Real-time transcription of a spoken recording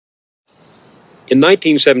In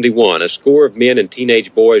 1971, a score of men and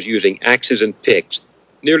teenage boys using axes and picks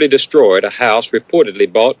nearly destroyed a house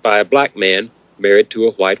reportedly bought by a black man married to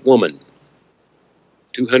a white woman.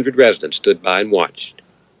 200 residents stood by and watched.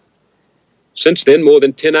 Since then, more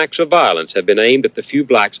than 10 acts of violence have been aimed at the few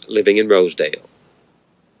blacks living in Rosedale.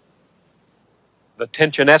 The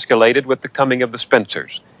tension escalated with the coming of the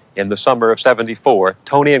Spencers. In the summer of '74,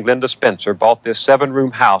 Tony and Glenda Spencer bought this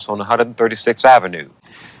 7-room house on 136th Avenue.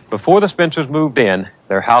 Before the Spencers moved in,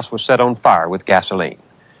 their house was set on fire with gasoline.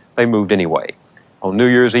 They moved anyway. On New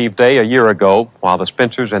Year's Eve day a year ago, while the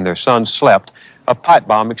Spencers and their son slept, a pipe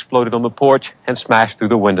bomb exploded on the porch and smashed through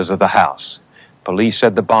the windows of the house. Police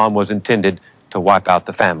said the bomb was intended to wipe out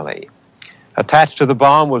the family. Attached to the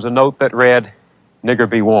bomb was a note that read, "Nigger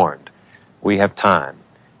be warned. We have time.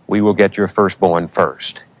 We will get your firstborn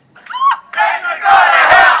first."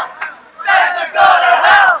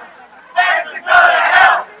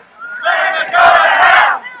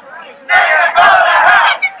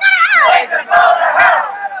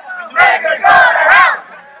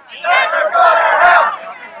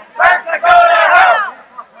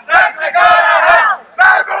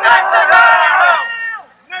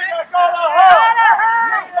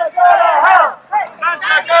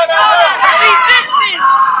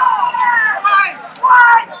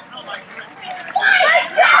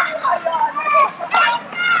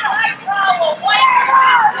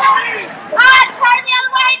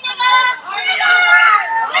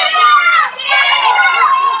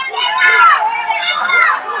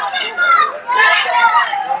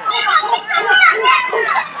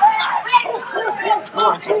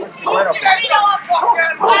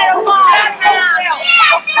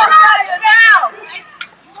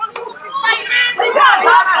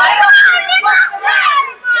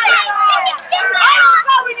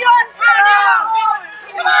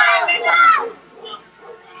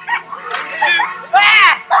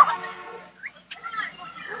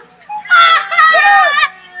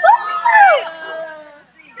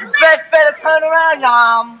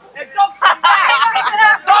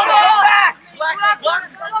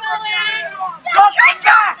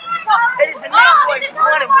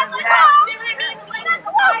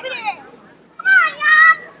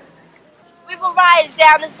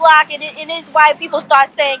 Down this block and these white people start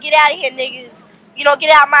saying, "Get out of here, niggas. You know, get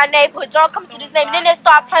out of my neighborhood. Don't come to this neighborhood." Then they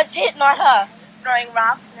start hitting on her. Throwing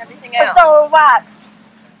rocks and everything else. Throwing rocks.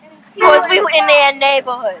 Because we were in their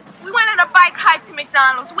neighborhoods. We went on a bike hike to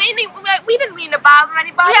McDonald's. We didn't mean to bother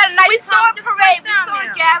anybody. We had a nice parade. We saw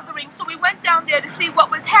a gathering, so we went down there to see what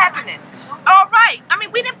was happening. All right. I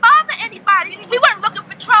mean, we didn't bother anybody. We weren't looking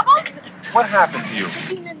for trouble. What happened to you?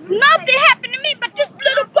 Nothing happened to me, but this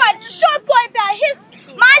little boy, short boy about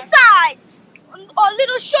my size, or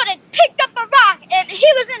little short, had picked up a rock, and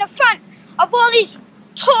he was in the front of all these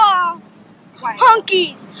tall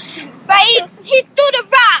hunkies. Right? He threw the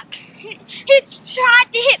rock. He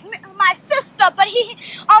tried to hit my sister, but he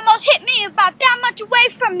almost hit me about that much away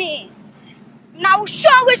from me. And I was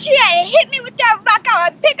sure where she had. He hit me with that rock. I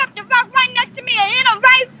would pick up the rock right next to me and hit him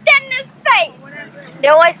right dead in his face. They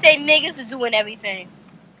always say niggas are doing everything.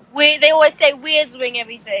 They always say we're doing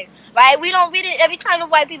everything, right? We don't read it every time the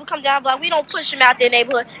white people come down the block. We don't push them out their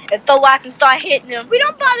neighborhood and throw rocks and start hitting them. We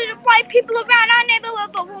don't bother the white people around our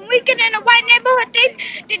neighborhood, but when we get in a white neighborhood,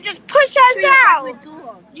 they just push us out.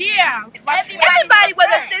 Yeah. Everybody was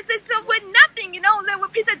a citizen, so we're nothing, you know. They were a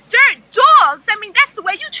piece of dirt, dogs. I mean, that's the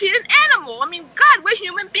way you treat an animal. I mean, God, we're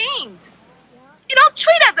human beings. You don't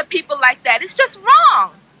treat other people like that. It's just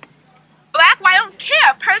wrong. Black, white, I don't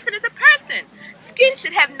care. A person is a person. Skin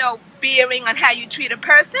should have no bearing on how you treat a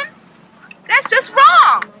person. That's just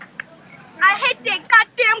wrong. I hate their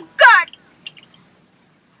goddamn gut.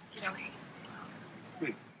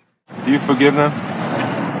 Do you forgive them?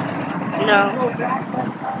 No.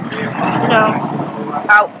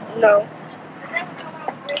 No.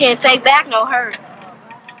 Can't take back no hurt.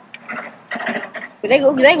 But they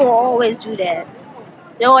gonna always do that.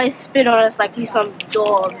 They always spit on us like we some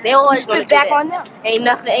dogs. They always gonna do back that. On them. Ain't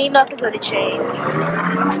nothing gonna change.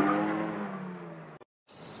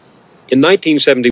 In 1970.